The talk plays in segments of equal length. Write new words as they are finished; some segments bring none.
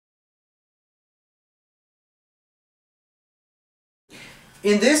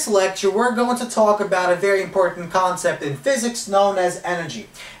In this lecture, we're going to talk about a very important concept in physics known as energy.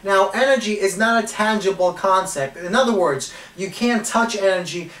 Now, energy is not a tangible concept. In other words, you can't touch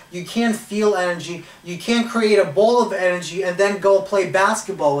energy, you can't feel energy, you can't create a ball of energy and then go play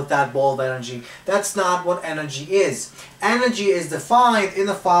basketball with that ball of energy. That's not what energy is. Energy is defined in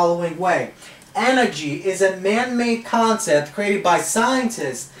the following way. Energy is a man-made concept created by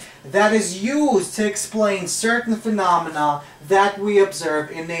scientists that is used to explain certain phenomena that we observe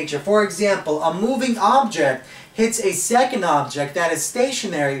in nature. For example, a moving object hits a second object that is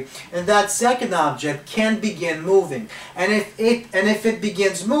stationary, and that second object can begin moving. And if it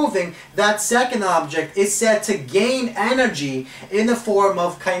begins moving, that second object is said to gain energy in the form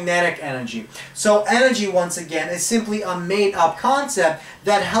of kinetic energy. So energy, once again, is simply a made-up concept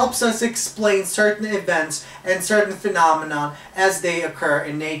that helps us explain certain events and certain phenomena as they occur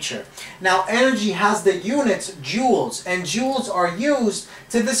in nature. Now, energy has the units joules, and joules are used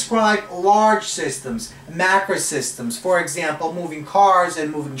to describe large systems, macro systems, for example, moving cars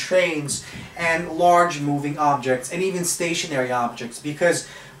and moving trains and large moving objects and even stationary objects, because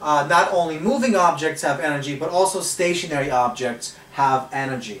not only moving objects have energy, but also stationary objects have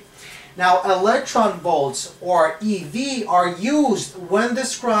energy. Now, electron volts, or EV, are used when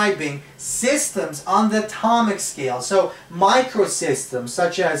describing systems on the atomic scale. So, microsystems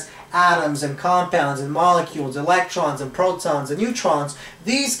such as atoms and compounds and molecules, electrons and protons and neutrons,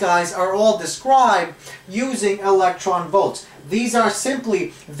 these guys are all described using electron volts. These are simply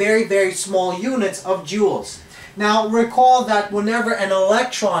very, very small units of joules. Now, recall that whenever an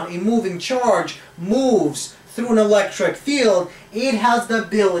electron, a moving charge, moves through an electric field, it has the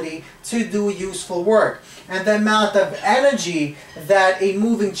ability to do useful work. And the amount of energy that a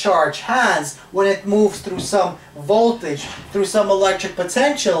moving charge has when it moves through some voltage, through some electric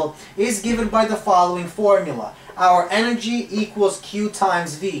potential, is given by the following formula. Our energy equals Q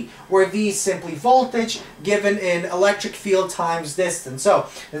times V, where V is simply voltage given in electric field times distance. So,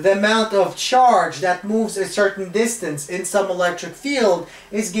 the amount of charge that moves a certain distance in some electric field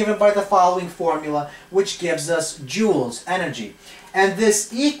is given by the following formula, which gives us joules, energy. And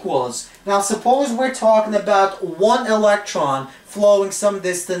this equals, now suppose we're talking about one electron flowing some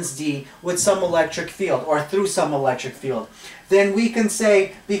distance d with some electric field, or through some electric field. Then we can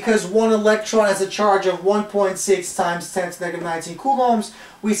say, because one electron has a charge of 1.6 times 10 to the negative 19 coulombs,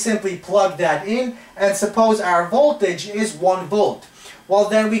 we simply plug that in, and suppose our voltage is 1 volt. Well,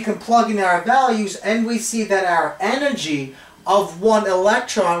 then we can plug in our values, and we see that our energy of one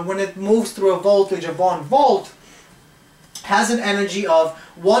electron, when it moves through a voltage of 1 volt, has an energy of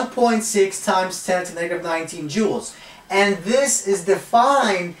 1.6 times 10 to the negative 19 joules. And this is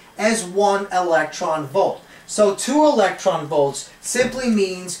defined as 1 electron volt. So 2 electron volts simply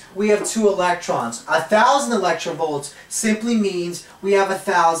means we have 2 electrons. 1,000 electron volts simply means we have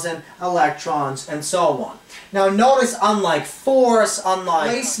 1,000 electrons, and so on. Now notice, unlike force, unlike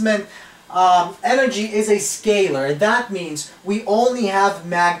displacement, energy is a scalar. That means we only have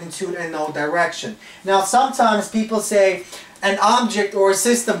magnitude and no direction. Now, sometimes people say an object or a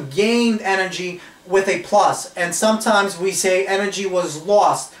system gained energy with a plus, and sometimes we say energy was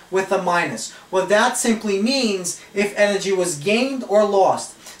lost with a minus. Well, that simply means if energy was gained or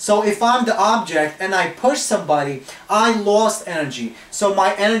lost. So if I'm the object and I push somebody, I lost energy. So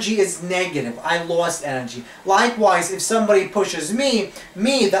my energy is negative. I lost energy. Likewise, if somebody pushes me,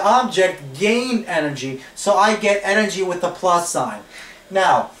 the object, gained energy. So I get energy with a plus sign.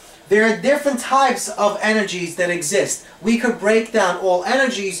 Now, there are different types of energies that exist. We could break down all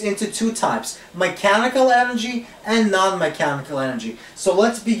energies into 2 types, mechanical energy and non-mechanical energy. So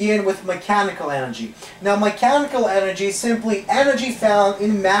let's begin with mechanical energy. Now, mechanical energy is simply energy found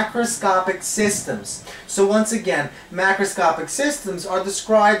in macroscopic systems. So once again, macroscopic systems are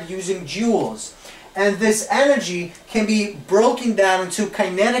described using joules. And this energy can be broken down into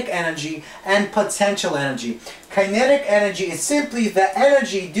kinetic energy and potential energy. Kinetic energy is simply the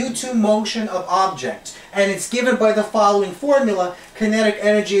energy due to motion of objects. And it's given by the following formula. Kinetic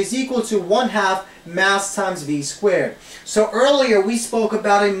energy is equal to 1/2 mass times v squared. So earlier we spoke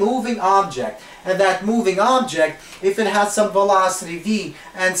about a moving object. And that moving object, if it has some velocity v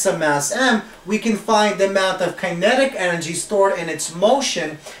and some mass m, we can find the amount of kinetic energy stored in its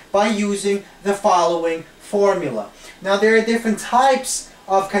motion by using the following formula. Now, there are different types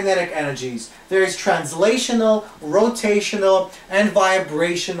of kinetic energies. There is translational, rotational, and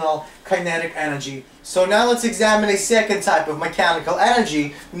vibrational kinetic energy. So now let's examine a second type of mechanical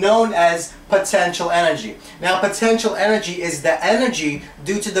energy known as potential energy. Now, potential energy is the energy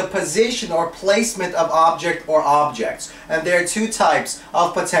due to the position or placement of object or objects. And there are 2 types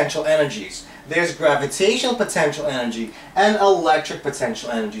of potential energies. there's gravitational potential energy and electric potential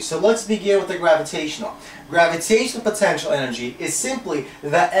energy. So let's begin with the gravitational. Gravitational potential energy is simply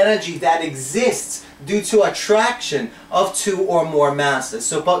the energy that exists due to attraction of two or more masses.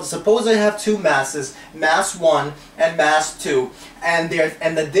 So suppose I have two masses, mass 1 and mass 2, and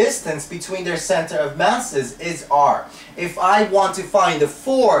the distance between their center of masses is r. If I want to find the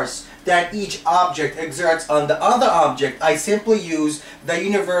force that each object exerts on the other object, I simply use the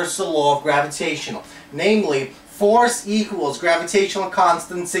universal law of gravitational. Namely, force equals gravitational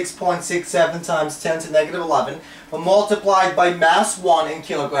constant 6.67 times 10 to negative 11 multiplied by mass 1 in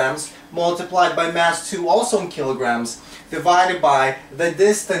kilograms multiplied by mass 2 also in kilograms divided by the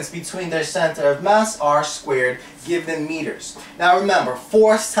distance between their center of mass r squared given in meters. Now remember,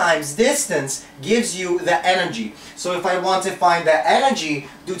 force times distance gives you the energy. So if I want to find the energy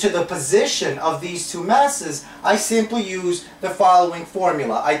due to the position of these two masses, I simply use the following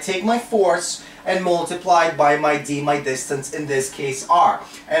formula. I take my force and multiply it by my d, my distance, in this case r.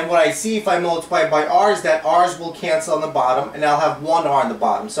 And what I see if I multiply by r is that r's will cancel on the bottom and I'll have 1r on the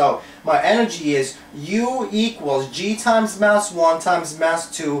bottom. So my energy is U equals g times mass 1 times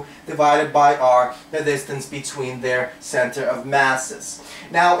mass 2 divided by r, the distance between their center of masses.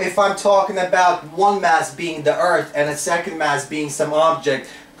 Now if I'm talking about one mass being the Earth and a second mass being some object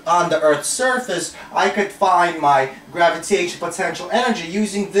on the Earth's surface, I could find my gravitational potential energy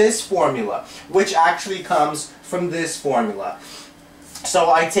using this formula, which actually comes from this formula.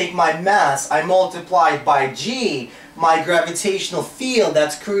 So I take my mass, I multiply it by g, my gravitational field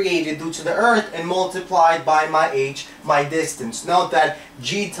that's created due to the Earth, and multiplied by my h, my distance. Note that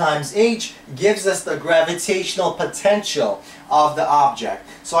g times h gives us the gravitational potential of the object.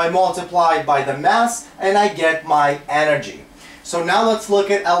 So I multiply by the mass and I get my energy. So now let's look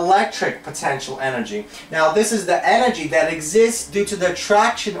at electric potential energy. Now this is the energy that exists due to the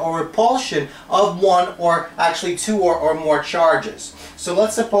attraction or repulsion of one or actually two or more charges. So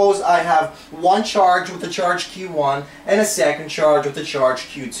let's suppose I have one charge with the charge Q1 and a second charge with the charge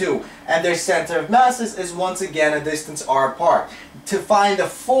Q2. And their center of masses is once again a distance r apart. To find the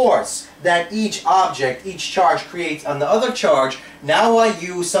force that each object, each charge creates on the other charge, now I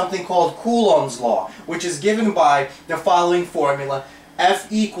use something called Coulomb's law, which is given by the following formula.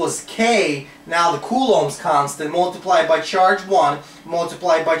 F equals K, now the Coulomb's constant, multiplied by charge 1,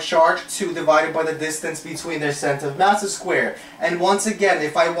 multiplied by charge 2, divided by the distance between their center of masses squared. And once again,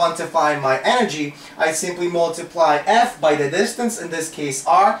 if I want to find my energy, I simply multiply F by the distance, in this case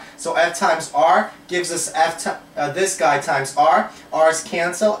R. So F times R gives us this guy times R. R's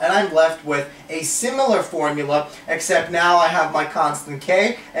cancel, and I'm left with a similar formula, except now I have my constant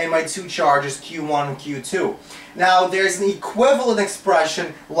K and my two charges Q1 and Q2. Now there's an equivalent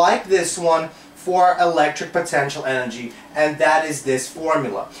expression like this one for electric potential energy, and that is this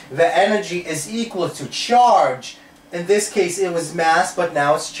formula. The energy is equal to charge. In this case it was mass, but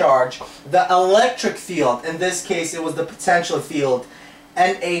now it's charge. The electric field, in this case it was the potential field,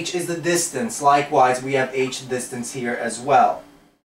 and h is the distance. Likewise we have h distance here as well.